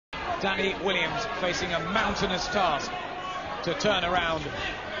Danny Williams facing a mountainous task to turn around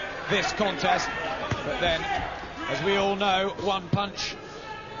this contest, but then, as we all know, one punch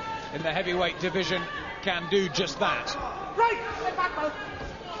in the heavyweight division can do just that.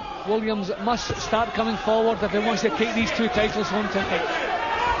 Williams must start coming forward if he wants to take these two titles home tonight.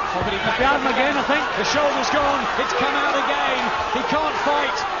 The arm again, I think. The shoulder's gone, it's come out again, he can't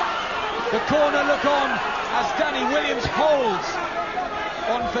fight. The corner look on as Danny Williams holds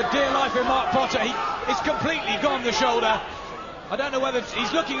on for dear life in Mark Potter. It's completely gone, the shoulder. I don't know whether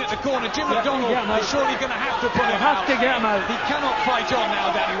he's looking at the corner. Jim McDonald is surely going to have to pull him out. To get him out. He cannot fight on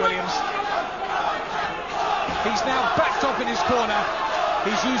now, Danny Williams. He's now backed up in his corner.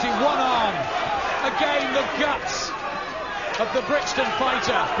 He's using one arm. Again, the guts of the Brixton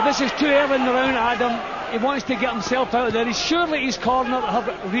fighter. But this is too early in the round, Adam. He wants to get himself out of there. He's surely his corner have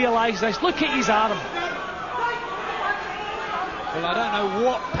realised this. Look at his arm. Well, I don't know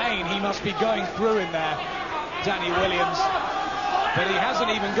what pain he must be going through in there, Danny Williams. But he hasn't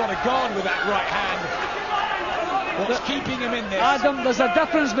even got a guard with that right hand. What's keeping him in this? Adam, there's a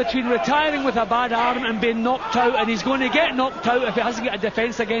difference between retiring with a bad arm and being knocked out, and he's going to get knocked out if he hasn't got a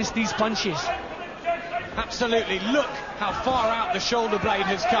defence against these punches. Absolutely. Look how far out the shoulder blade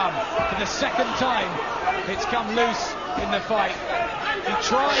has come. For the second time, it's come loose in the fight. He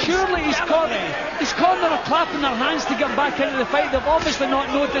tries. Surely his corner are clapping their hands to get back into the fight. They've obviously not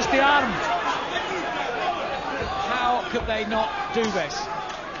noticed the arm. How could they not do this?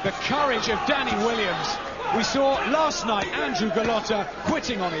 The courage of Danny Williams. We saw last night Andrew Gallotta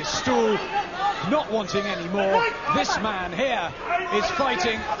quitting on his stool, not wanting any more. This man here is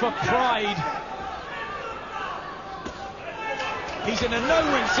fighting for pride. He's in a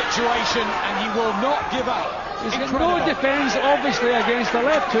no-win situation and he will not give up. He's got no defence, obviously, against the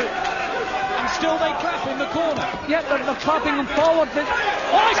left hook. And still they clap in the corner. Yeah, they're clapping him forward. But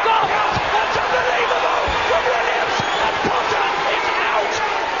oh, he's got him! That's unbelievable from Williams! And Potter is out!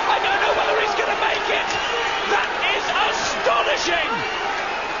 I don't know whether he's going to make it! That is astonishing!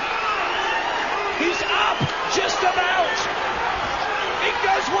 He's up just about! In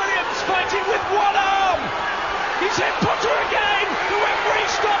goes Williams, fighting with one arm! He's hit Potter again! The referee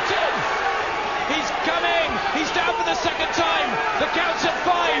stopped him! He's coming! He's down for the second time!